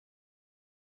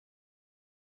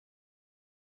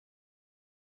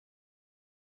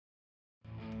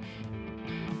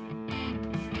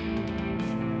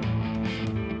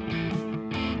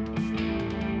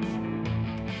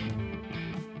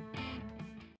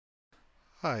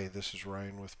Hi, this is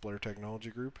Ryan with Blair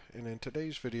Technology Group, and in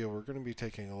today's video we're going to be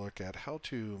taking a look at how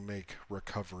to make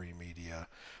recovery media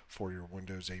for your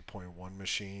Windows 8.1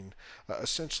 machine.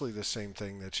 Essentially the same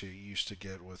thing that you used to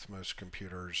get with most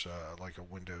computers, like a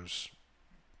Windows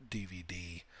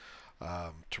DVD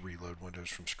to reload Windows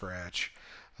from scratch.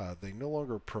 They no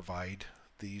longer provide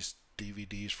these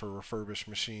DVDs for refurbished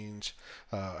machines.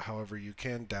 However, you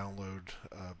can download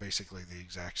basically the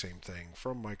exact same thing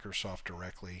from Microsoft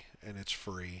directly, and it's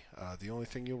free. The only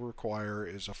thing you'll require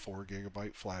is a 4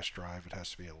 gigabyte flash drive. It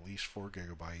has to be at least 4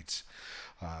 gigabytes.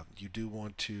 You do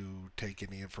want to take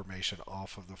any information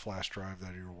off of the flash drive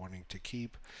that you're wanting to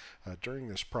keep. During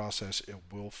this process, it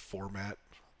will format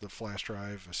the flash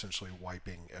drive, essentially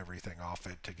wiping everything off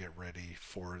it to get ready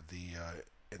for the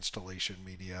installation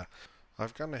media.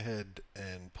 I've gone ahead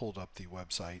and pulled up the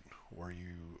website where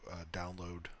you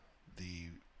download the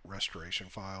restoration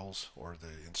files or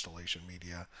the installation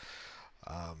media.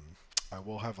 I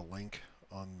will have a link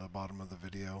on the bottom of the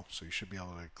video, so you should be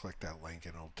able to click that link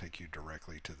and it'll take you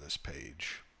directly to this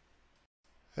page.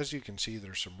 As you can see,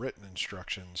 there's some written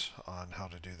instructions on how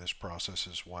to do this process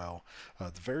as well.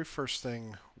 The very first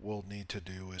thing we'll need to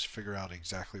do is figure out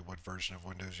exactly what version of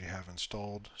Windows you have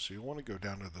installed. So you want to go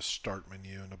down to the Start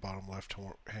menu in the bottom left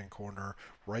hand corner,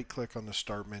 right click on the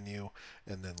Start menu,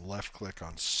 and then left click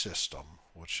on System,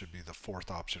 which should be the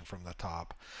fourth option from the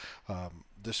top.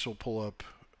 This will pull up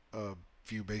a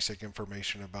few basic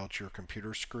information about your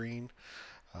computer screen.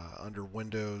 Under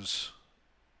Windows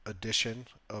Edition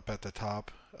up at the top,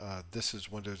 this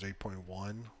is Windows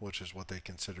 8.1, which is what they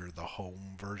consider the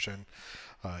home version.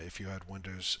 If you had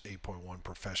Windows 8.1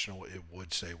 Professional, it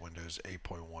would say Windows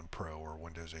 8.1 Pro or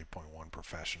Windows 8.1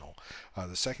 Professional.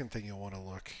 The second thing you'll want to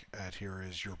look at here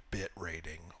is your bit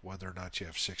rating, whether or not you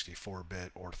have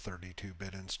 64-bit or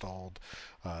 32-bit installed.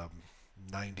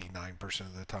 99%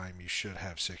 of the time you should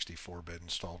have 64-bit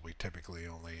installed. We typically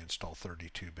only install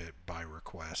 32-bit by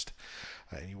request.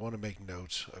 And you want to make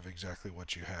notes of exactly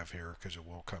what you have here because it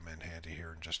will come in handy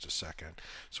here in just a second.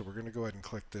 So we're going to go ahead and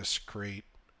click this Create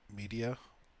Media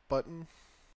button.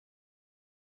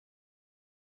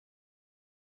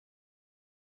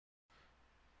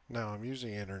 Now I'm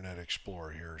using Internet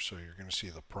Explorer here, so you're going to see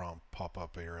the prompt pop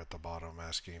up here at the bottom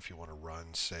asking if you want to run,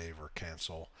 save, or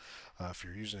cancel. If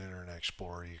you're using Internet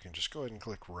Explorer, you can just go ahead and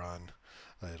click Run.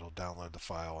 It'll download the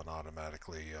file and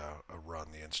automatically run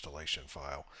the installation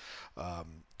file.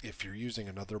 If you're using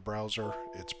another browser,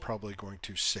 it's probably going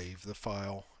to save the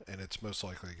file, and it's most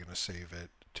likely going to save it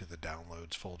to the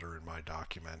Downloads folder in My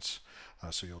Documents.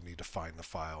 So you'll need to find the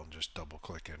file and just double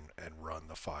click and run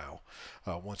the file.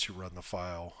 Once you run the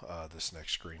file, this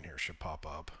next screen here should pop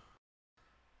up.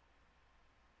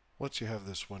 Once you have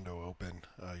this window open,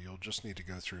 you'll just need to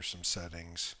go through some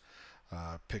settings.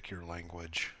 Pick your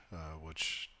language,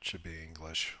 which should be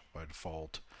English by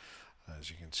default, as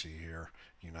you can see here,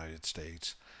 United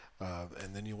States.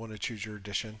 And then you want to choose your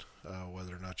edition,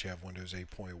 whether or not you have Windows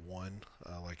 8.1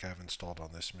 like I have installed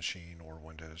on this machine, or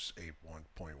Windows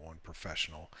 8.1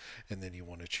 Professional. And then you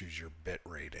want to choose your bit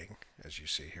rating. As you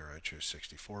see here, I chose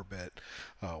 64-bit.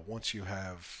 Once you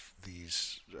have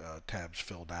these tabs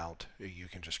filled out, you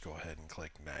can just go ahead and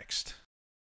click Next.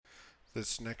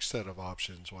 This next set of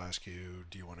options will ask you,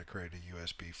 do you want to create a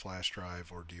USB flash drive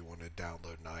or do you want to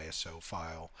download an ISO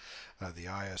file? The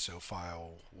ISO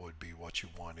file would be what you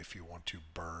want if you want to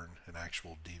burn an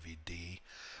actual DVD.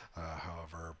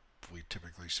 However, we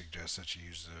typically suggest that you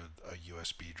use a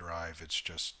USB drive.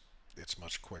 It's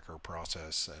much quicker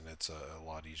process and it's a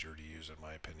lot easier to use in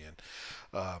my opinion.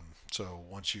 So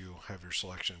once you have your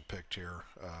selection picked here,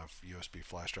 USB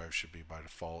flash drive should be by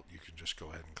default. You can just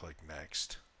go ahead and click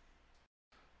Next.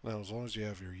 Now, as long as you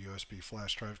have your USB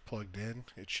flash drive plugged in,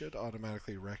 it should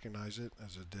automatically recognize it,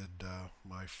 as it did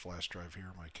my flash drive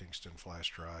here, my Kingston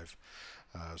flash drive.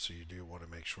 So you do want to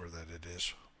make sure that it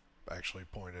is actually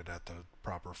pointed at the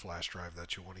proper flash drive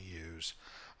that you want to use.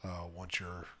 Once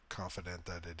you're confident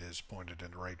that it is pointed in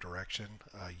the right direction,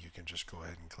 you can just go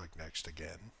ahead and click Next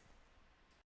again.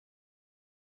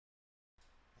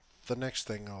 The next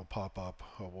thing that'll pop up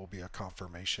will be a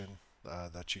confirmation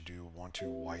that you do want to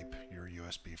wipe your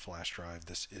USB flash drive.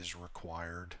 This is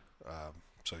required,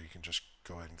 so you can just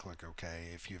go ahead and click OK.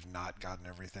 If you've not gotten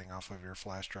everything off of your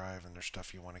flash drive and there's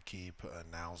stuff you want to keep,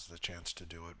 now's the chance to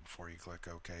do it before you click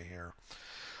OK here.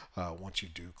 Once you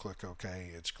do click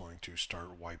OK, it's going to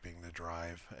start wiping the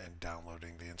drive and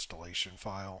downloading the installation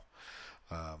file.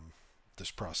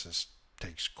 This process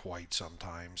takes quite some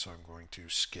time, so I'm going to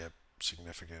skip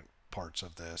significant parts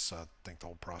of this. I think the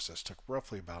whole process took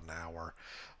roughly about an hour.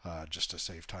 Just to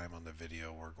save time on the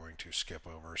video, we're going to skip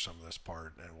over some of this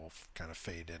part and we'll kind of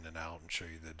fade in and out and show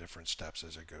you the different steps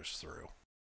as it goes through.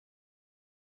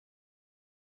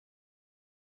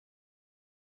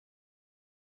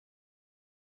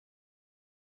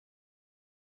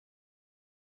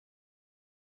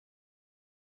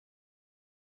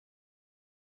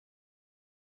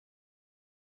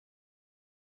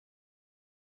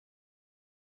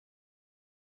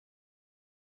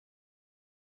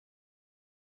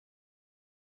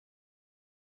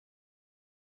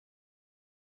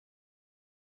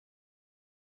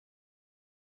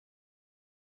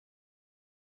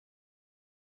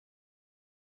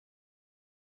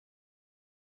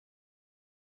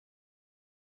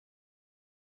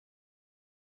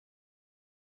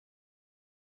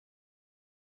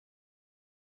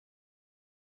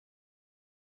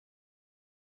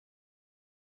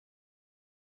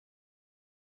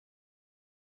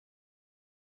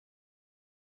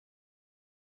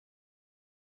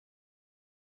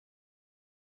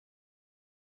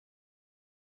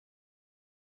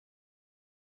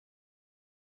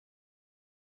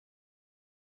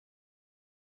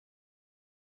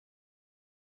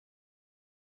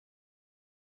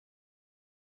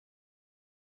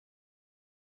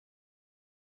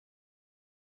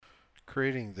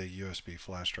 Creating the USB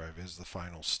flash drive is the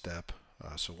final step.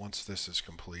 So once this is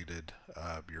completed,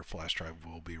 your flash drive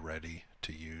will be ready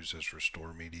to use as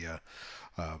restore media.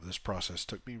 This process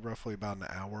took me roughly about an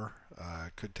hour.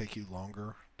 It could take you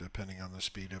longer depending on the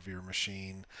speed of your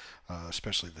machine,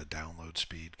 especially the download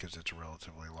speed, because it's a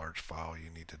relatively large file you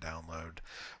need to download.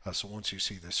 So once you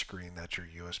see the screen that your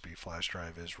USB flash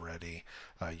drive is ready,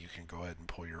 you can go ahead and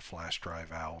pull your flash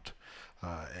drive out,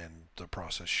 and the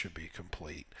process should be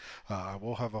complete. I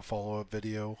will have a follow-up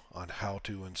video on how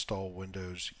to install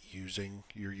Windows using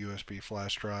your USB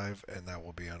flash drive, and that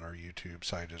will be on our YouTube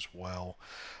site as well.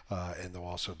 And there'll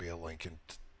also be a link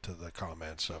to the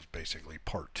comments of basically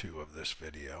part 2 of this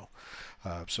video.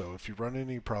 So if you run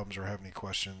into any problems or have any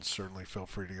questions, certainly feel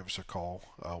free to give us a call.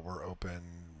 We're open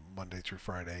Monday through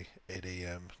Friday, 8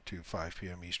 a.m. to 5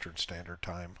 p.m. Eastern Standard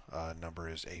Time. Number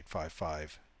is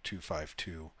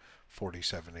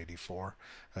 855-252-4784.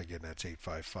 Again, that's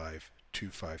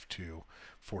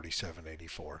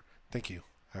 855-252-4784. Thank you.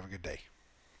 Have a good day.